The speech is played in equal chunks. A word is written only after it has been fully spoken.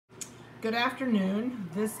Good afternoon.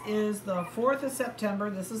 This is the 4th of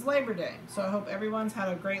September. This is Labor Day. So I hope everyone's had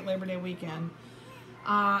a great Labor Day weekend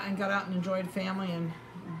and got out and enjoyed family and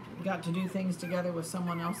got to do things together with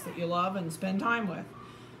someone else that you love and spend time with.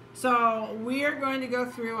 So we are going to go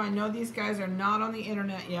through, I know these guys are not on the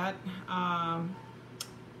internet yet, but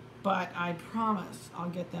I promise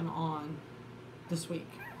I'll get them on this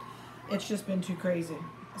week. It's just been too crazy.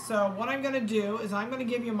 So what I'm going to do is I'm going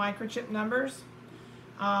to give you microchip numbers.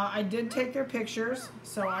 I did take their pictures,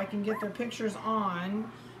 so I can get their pictures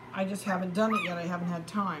on. I just haven't done it yet. I haven't had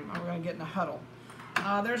time. I'm going to get in a huddle.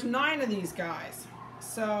 There's 9 of these guys.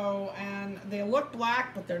 So, and they look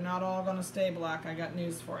black, but they're not all going to stay black. I got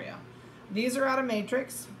news for you. These are out of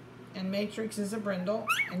Matrix, and Matrix is a brindle,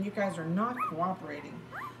 and you guys are not cooperating.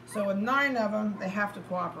 So with 9 of them, they have to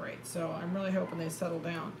cooperate. So I'm really hoping they settle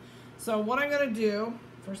down. So what I'm going to do,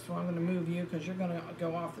 first of all, I'm going to move you because you're going to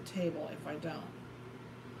go off the table if I don't.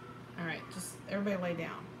 All right, just everybody lay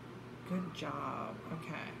down. Good job.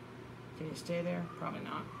 Okay. Can you stay there? Probably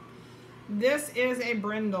not. This is a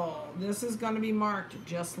brindle. This is going to be marked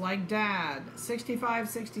just like Dad. 65,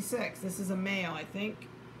 66. This is a male, I think.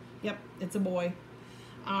 Yep, it's a boy.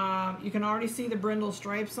 You can already see the brindle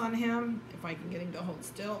stripes on him. If I can get him to hold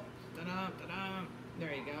still. Da-da, da-da.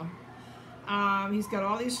 There you go. He's got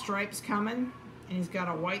all these stripes coming, and he's got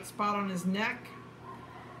a white spot on his neck.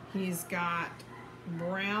 He's got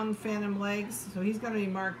brown phantom legs, so he's going to be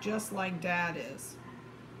marked just like Dad is.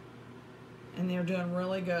 And they're doing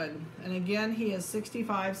really good. And again, he is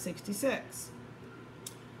 65, 66.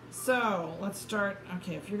 So let's start.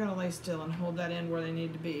 Okay, if you're going to lay still and hold that in where they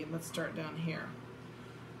need to be, let's start down here.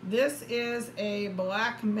 This is a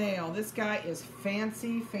black male. This guy is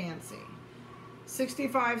fancy.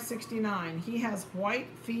 65, 69. He has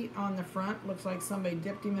white feet on the front. Looks like somebody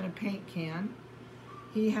dipped him in a paint can.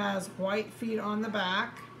 He has white feet on the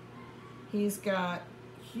back. He's got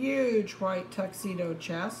huge white tuxedo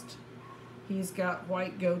chest. He's got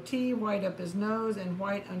white goatee, white up his nose, and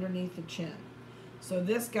white underneath the chin. So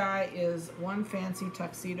this guy is one fancy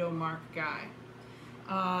tuxedo mark guy.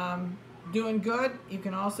 Doing good. You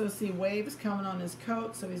can also see waves coming on his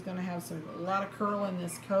coat, so he's going to have a lot of curl in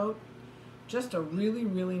this coat. Just a really,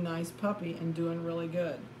 really nice puppy and doing really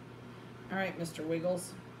good. All right, Mr.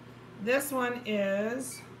 Wiggles. This one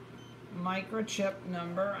is microchip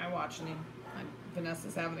number. I'm watching him.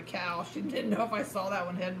 Vanessa's having a cow. She didn't know if I saw that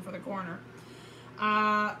one heading for the corner.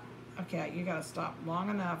 Okay, you gotta stop long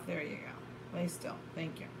enough. There you go. Lay still.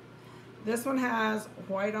 Thank you. This one has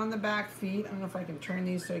white on the back feet. I don't know if I can turn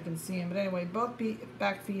these so you can see them. But anyway, both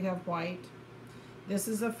back feet have white. This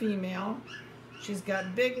is a female. She's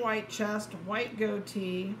got big white chest, white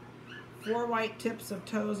goatee, 4 white tips of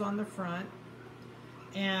toes on the front.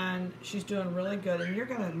 And she's doing really good. And you're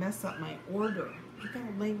going to mess up my order. You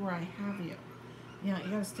got to lay where I have you. Yeah,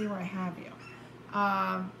 you got to stay where I have you.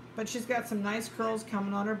 But she's got some nice curls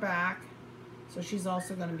coming on her back. So she's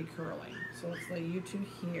also going to be curling. So let's lay you two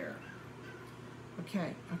here.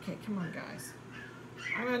 Okay, come on, guys.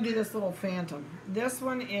 I'm going to do this little phantom. This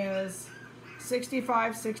one is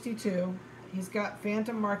 65, 62. He's got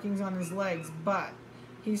phantom markings on his legs, but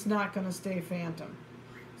he's not going to stay phantom.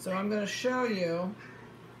 So I'm going to show you.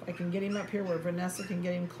 I can get him up here where Vanessa can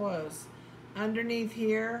get him close. Underneath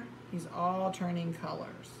here, he's all turning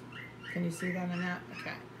colors. Can you see that in that?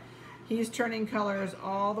 Okay. He's turning colors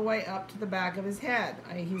all the way up to the back of his head.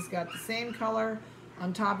 He's got the same color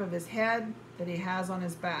on top of his head that he has on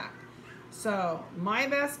his back. So my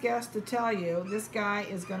best guess to tell you, this guy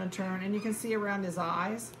is going to turn, and you can see around his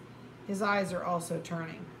eyes are also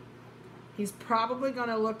turning. He's probably going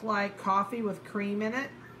to look like coffee with cream in it,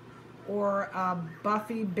 or a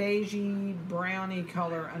buffy, beigey, browny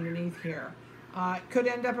color underneath here. It could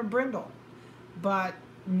end up a brindle, but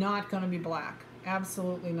not going to be black.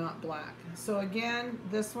 Absolutely not black. So again,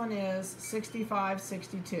 this one is 65,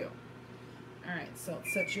 62. All right, so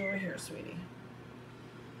let's set you over here, sweetie.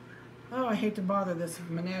 Oh, I hate to bother this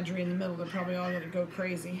menagerie in the middle. They're probably all going to go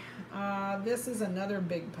crazy. This is another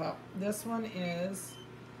big pup. This one is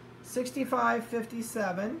 65,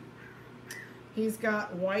 57. He's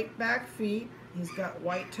got white back feet. He's got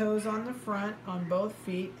white toes on the front on both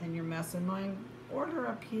feet. And you're messing my order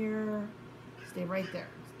up here. Stay right there.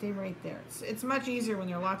 Stay right there. It's much easier when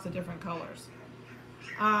there are lots of different colors.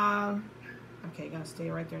 Okay, gonna stay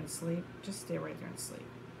right there and sleep. Just stay right there and sleep.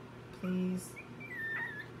 Please.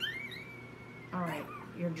 All right,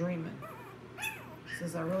 you're dreaming.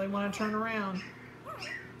 Says, I really want to turn around.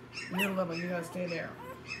 You're little, you gotta stay there.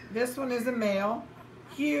 This one is a male.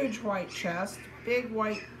 Huge white chest, big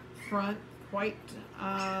white front, white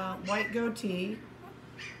goatee.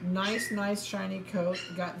 Nice shiny coat.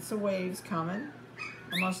 Got some waves coming.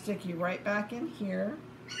 I'm going to stick you right back in here.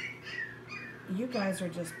 You guys are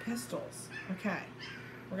just pistols. Okay.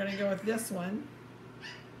 We're going to go with this one.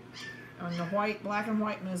 And the white, black and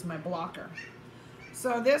white one is my blocker.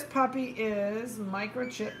 So this puppy is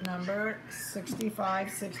microchip number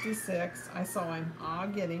 6566. I saw him. I'll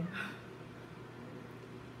get him.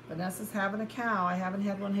 Vanessa's having a cow. I haven't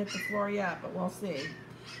had one hit the floor yet, but we'll see.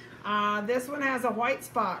 This one has a white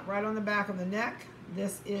spot right on the back of the neck.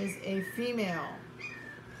 This is a female.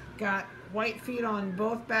 Got white feet on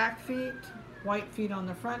both back feet, white feet on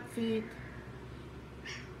the front feet,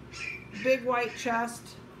 big white chest,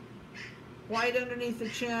 white underneath the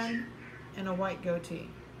chin, and a white goatee.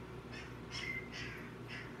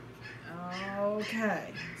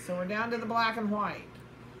 Okay, so we're down to the black and white.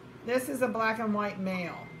 This is a black and white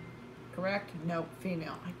male, correct? Nope,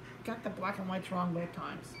 female. I got the black and whites wrong both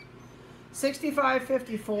times.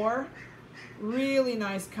 6554, really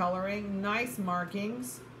nice coloring, nice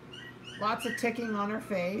markings, lots of ticking on her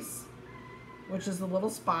face, which is the little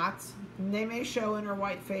spots. And they may show in her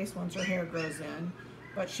white face once her hair grows in,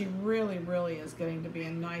 but she really is getting to be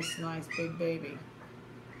a nice big baby.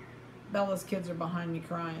 Bella's kids are behind me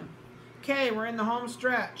crying. Okay, we're in the home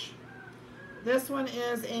stretch. This one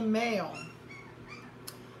is a male.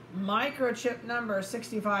 Microchip number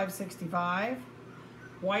 6565.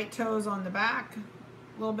 White toes on the back.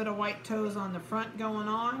 A little bit of white toes on the front going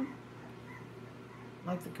on.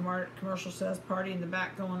 Like the commercial says, party in the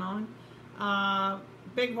back going on.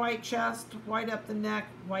 Big white chest, white up the neck,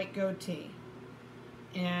 white goatee.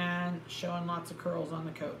 And showing lots of curls on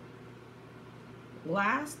the coat.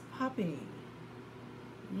 Last puppy.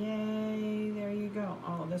 Yay, there you go.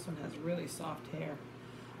 Oh, this one has really soft hair.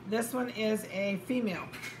 This one is a female.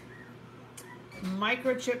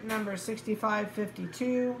 Microchip number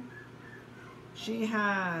 6552. She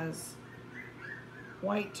has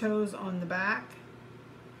white toes on the back,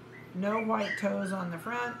 no white toes on the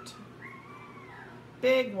front,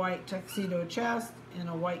 big white tuxedo chest, and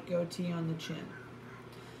a white goatee on the chin.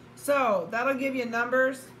 So that'll give you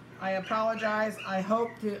numbers. I apologize. I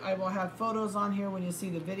will have photos on here when you see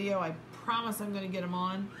the video. I promise I'm going to get them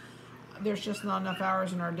on. There's just not enough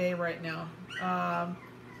hours in our day right now.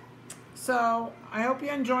 So I hope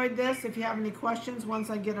you enjoyed this. If you have any questions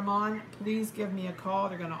once I get them on, please give me a call.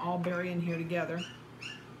 They're going to all bury in here together.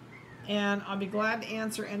 And I'll be glad to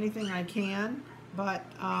answer anything I can. But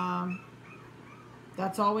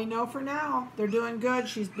that's all we know for now. They're doing good.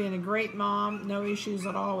 She's being a great mom. No issues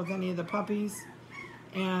at all with any of the puppies.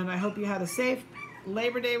 And I hope you had a safe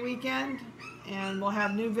Labor Day weekend. And we'll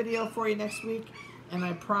have new video for you next week. And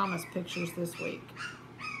I promise pictures this week.